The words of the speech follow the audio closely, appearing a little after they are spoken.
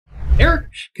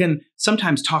can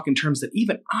sometimes talk in terms that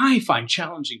even I find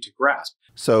challenging to grasp.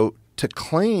 So to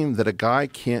claim that a guy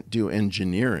can't do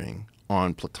engineering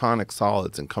on platonic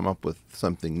solids and come up with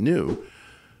something new,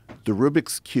 the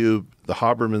Rubik's Cube, the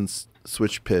Habermas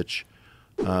switch pitch,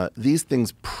 these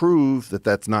things prove that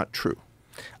that's not true.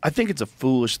 I think it's a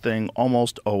foolish thing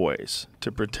almost always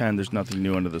to pretend there's nothing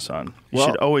new under the sun. You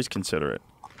should always consider it.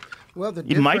 Well,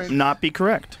 you might not be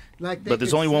correct, but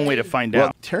there's only one way to find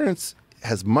out. Terrence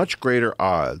has much greater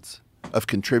odds of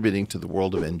contributing to the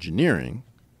world of engineering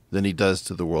than he does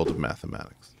to the world of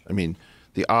mathematics. I mean,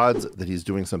 the odds that he's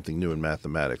doing something new in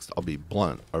mathematics, I'll be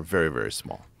blunt, are very, very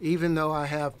small. Even though I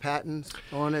have patents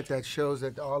on it that shows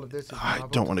that all of this is I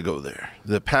don't want to go there.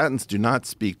 The patents do not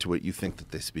speak to what you think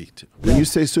that they speak to. When you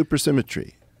say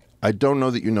supersymmetry, I don't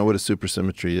know that you know what a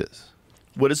supersymmetry is.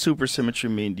 What does supersymmetry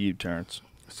mean to you, Terrence?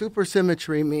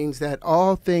 Supersymmetry means that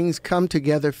all things come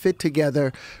together, fit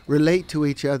together, relate to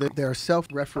each other. They're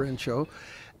self-referential,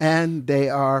 and they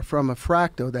are from a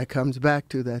fractal that comes back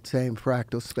to that same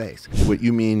fractal space. What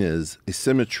you mean is a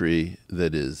symmetry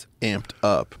that is amped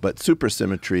up, but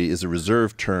supersymmetry is a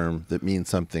reserved term that means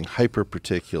something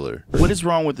hyper-particular. What is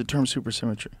wrong with the term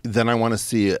supersymmetry? Then I want to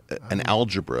see an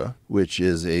algebra, which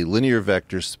is a linear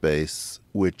vector space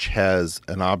which has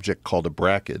an object called a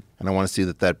bracket, and I want to see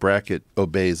that that bracket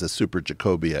obeys a super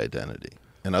Jacobi identity.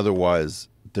 And otherwise,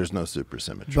 there's no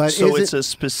supersymmetry. But so it's a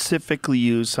specifically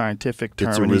used scientific term,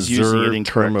 it's a and he's using it incorrectly.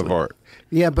 term of art.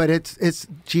 Yeah, but it's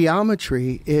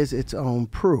geometry is its own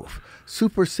proof.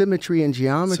 Supersymmetry in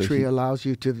geometry allows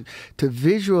you to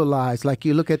visualize, like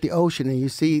you look at the ocean and you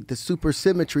see the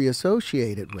supersymmetry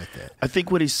associated with it. I think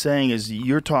what he's saying is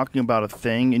you're talking about a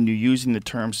thing and you're using the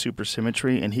term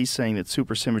supersymmetry, and he's saying that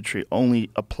supersymmetry only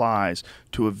applies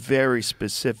to a very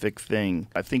specific thing.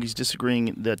 I think he's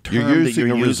disagreeing the term you're using that you're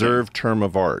a using. reserved term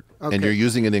of art, and you're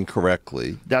using it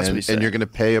incorrectly. That's what he's saying. And you're going to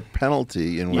pay a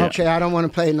penalty. Okay, I don't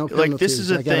want to pay no penalties. Like, this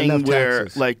is a thing where,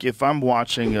 like, if I'm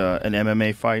watching an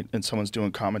MMA fight and someone's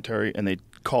doing commentary and they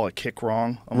call a kick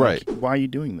wrong, I'm like, why are you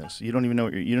doing this? You don't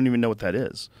even know what that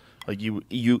is. Like,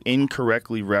 you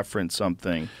incorrectly reference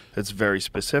something that's very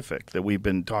specific that we've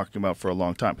been talking about for a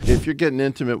long time. If you're getting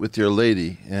intimate with your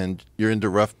lady and you're into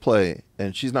rough play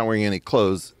and she's not wearing any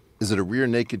clothes, is it a rear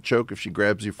naked choke if she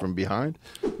grabs you from behind?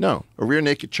 No, a rear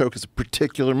naked choke is a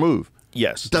particular move.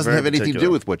 Yes. It doesn't have anything to do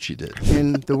with what she did.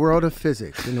 In the world of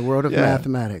physics, in the world of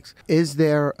mathematics, is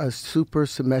there a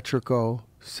supersymmetrical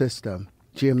system,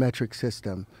 geometric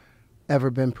system, ever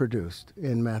been produced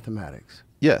in mathematics?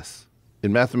 Yes.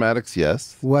 In mathematics,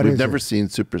 yes. We've never seen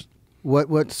super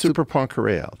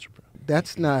Poincare algebra.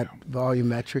 That's not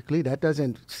volumetrically. That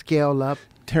doesn't scale up.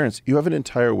 Terrence, you have an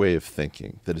entire way of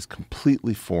thinking that is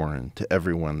completely foreign to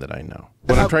everyone that I know.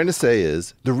 What I'm trying to say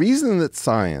is the reason that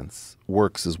science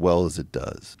works as well as it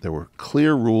does, there were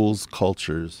clear rules,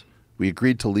 cultures. We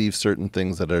agreed to leave certain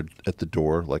things that are at the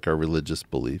door, like our religious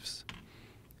beliefs.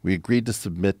 We agreed to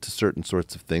submit to certain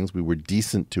sorts of things. We were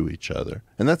decent to each other.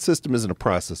 And that system is in a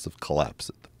process of collapse.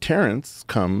 Terrence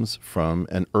comes from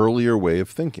an earlier way of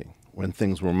thinking, when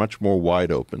things were much more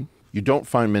wide open. You don't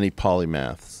find many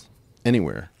polymaths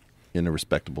anywhere in a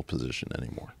respectable position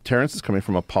anymore. Terrence is coming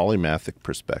from a polymathic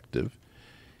perspective.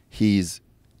 He's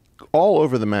all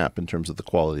over the map in terms of the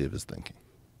quality of his thinking.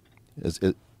 As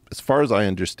far as I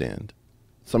understand,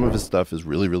 some of his stuff is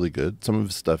really, really good. Some of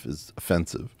his stuff is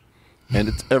offensive. And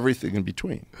it's everything in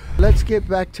between. Let's get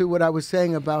back to what I was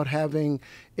saying about having,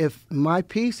 if my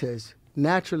pieces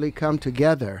naturally come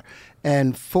together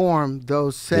and form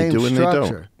those same structure. They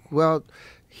don't. Well,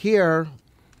 here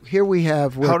we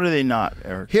have. How do they not,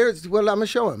 Eric? Well, I'm gonna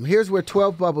show him. Here's where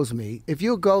 12 bubbles meet. If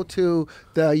you go to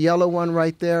the yellow one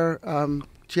right there,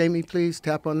 Jamie, please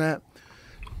tap on that.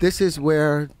 This is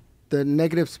where the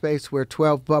negative space where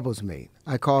 12 bubbles meet.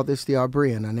 I call this the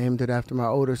Arbrian. I named it after my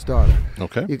oldest daughter.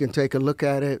 Okay. You can take a look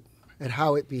at it, at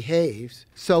how it behaves.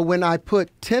 So when I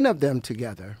put 10 of them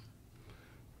together,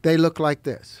 they look like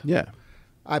this. Yeah.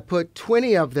 I put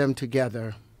 20 of them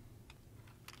together,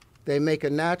 they make a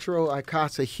natural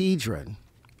icosahedron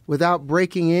without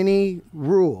breaking any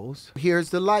rules. Here's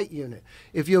the light unit.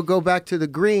 If you'll go back to the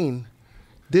green,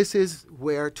 this is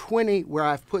where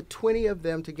I've put 20 of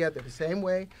them together. The same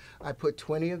way I put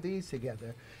 20 of these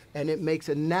together, and it makes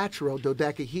a natural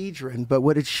dodecahedron. But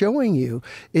what it's showing you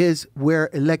is where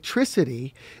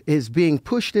electricity is being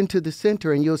pushed into the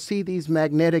center, and you'll see these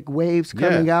magnetic waves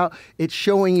coming out. It's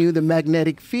showing you the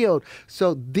magnetic field.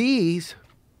 So these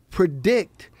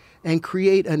predict and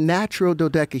create a natural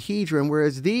dodecahedron,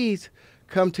 whereas these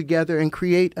come together and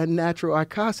create a natural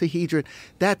icosahedron.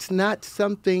 That's not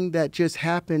something that just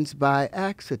happens by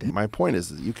accident. My point is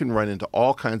that you can run into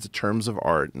all kinds of terms of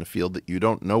art in a field that you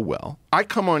don't know well. I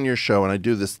come on your show and I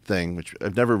do this thing, which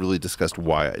I've never really discussed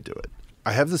why I do it.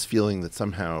 I have this feeling that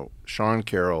somehow Sean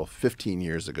Carroll 15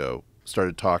 years ago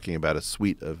started talking about a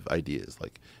suite of ideas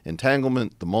like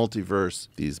entanglement, the multiverse,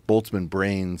 these Boltzmann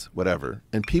brains, whatever.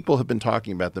 And people have been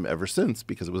talking about them ever since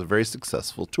because it was a very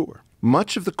successful tour.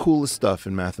 Much of the coolest stuff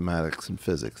in mathematics and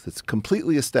physics that's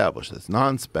completely established, that's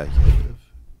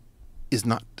non-speculative, is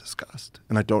not discussed.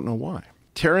 And I don't know why.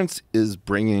 Terrence is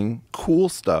bringing cool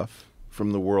stuff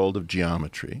from the world of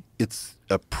geometry. It's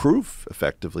a proof,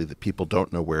 effectively, that people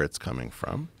don't know where it's coming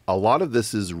from. A lot of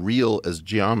this is real as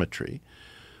geometry.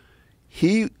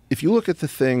 If you look at the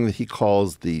thing that he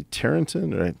calls the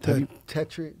Terrenton, right? The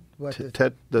tetrian.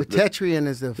 The tetrian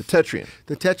is the tetrian.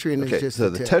 The tetrian is just so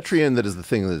the tetrian that is the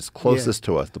thing that is closest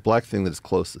to us, the black thing that is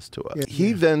closest to us. Yeah.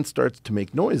 He then starts to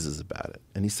make noises about it,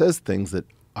 and he says things that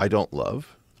I don't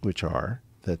love, which are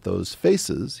that those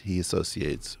faces he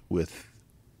associates with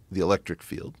the electric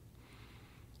field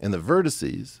and the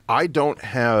vertices. I don't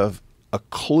have a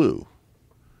clue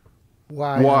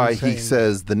why he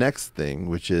says the next thing,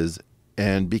 which is,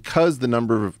 and because the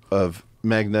number of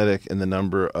magnetic and the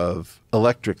number of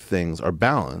electric things are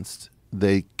balanced,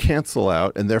 they cancel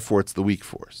out, and therefore it's the weak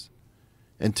force.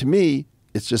 And to me,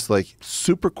 it's just like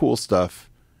super cool stuff,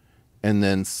 and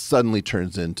then suddenly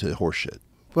turns into horseshit.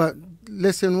 But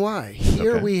listen why.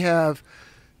 Here we have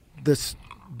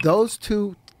those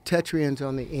two tetrians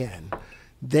on the end.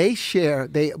 They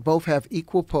both have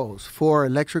equal poles, 4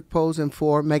 electric poles and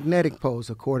 4 magnetic poles,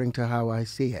 according to how I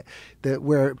see it.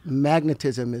 Where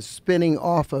magnetism is spinning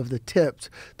off of the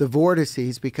tips, the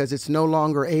vortices, because it's no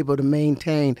longer able to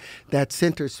maintain that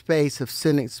center space of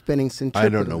spinning centripetally. I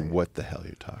don't know what the hell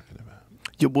you're talking about.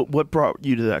 Yeah, what brought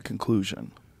you to that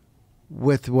conclusion?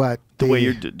 With what? The way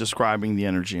you're describing the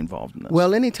energy involved in this.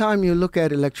 Well, anytime you look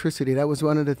at electricity, that was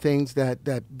one of the things that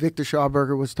Victor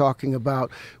Schauberger was talking about.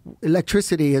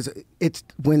 Electricity it's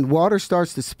when water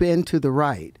starts to spin to the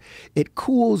right, it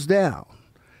cools down.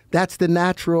 That's the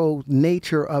natural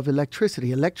nature of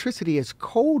electricity. Electricity is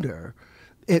colder.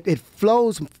 It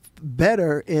flows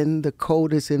better in the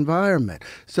coldest environment.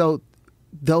 So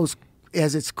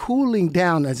as it's cooling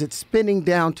down, as it's spinning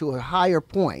down to a higher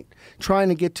point, trying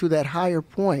to get to that higher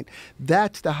point,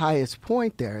 that's the highest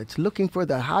point there. It's looking for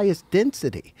the highest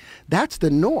density. That's the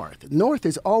north. North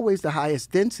is always the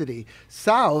highest density.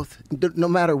 South, no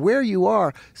matter where you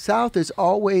are, south is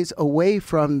always away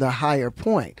from the higher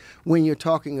point when you're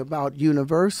talking about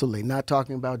universally, not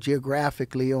talking about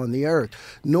geographically on the earth.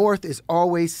 North is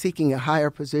always seeking a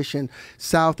higher position.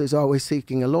 South is always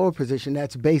seeking a lower position.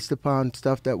 That's based upon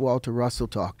stuff that Walter Russell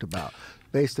talked about,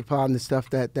 based upon the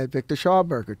stuff that Victor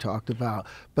Schauberger talked about.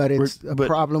 But it's a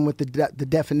problem with the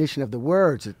definition of the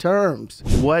words, the terms.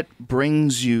 What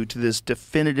brings you to this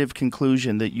definitive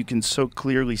conclusion that you can so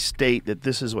clearly state that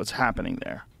this is what's happening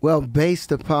there? Well,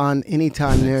 based upon any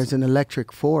time there's an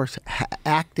electric force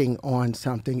acting on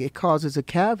something, it causes a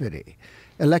cavity.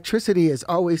 Electricity is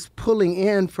always pulling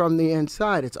in from the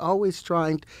inside. It's always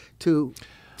trying to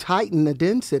tighten the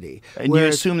density. And you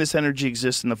assume this energy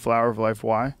exists in the flower of life.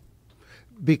 Why?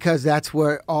 Because that's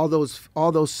where all those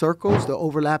circles, the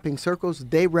overlapping circles,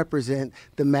 they represent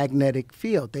the magnetic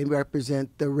field. They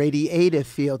represent the radiative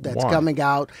field that's coming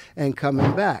out and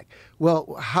coming back.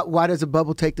 Well, why does a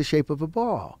bubble take the shape of a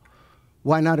ball?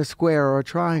 Why not a square or a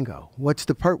triangle? What's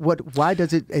the why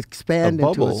does it expand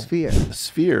into a sphere? A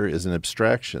sphere is an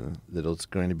abstraction that it's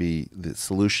going to be the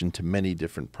solution to many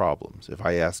different problems. If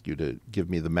I ask you to give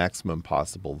me the maximum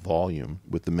possible volume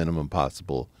with the minimum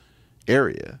possible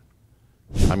area,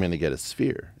 I'm going to get a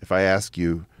sphere. If I ask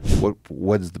you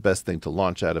what is the best thing to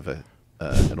launch out of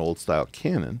an old style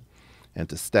cannon and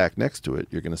to stack next to it,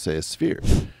 you're going to say a sphere.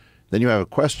 Then you have a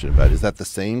question about, is that the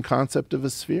same concept of a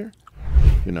sphere?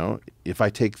 You know, if I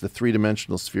take the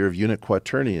three-dimensional sphere of unit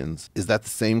quaternions, is that the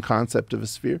same concept of a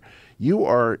sphere? You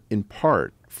are, in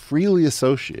part, freely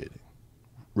associating,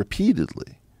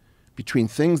 repeatedly, between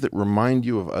things that remind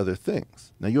you of other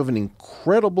things. Now, you have an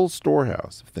incredible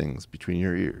storehouse of things between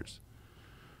your ears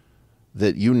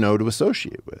that you know to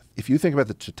associate with. If you think about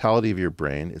the totality of your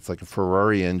brain, it's like a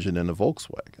Ferrari engine and a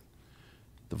Volkswagen.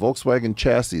 The Volkswagen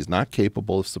chassis is not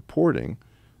capable of supporting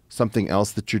something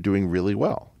else that you're doing really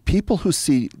well. People who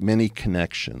see many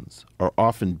connections are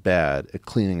often bad at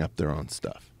cleaning up their own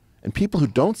stuff. And people who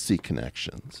don't see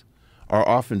connections are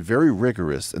often very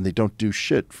rigorous and they don't do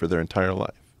shit for their entire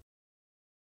life.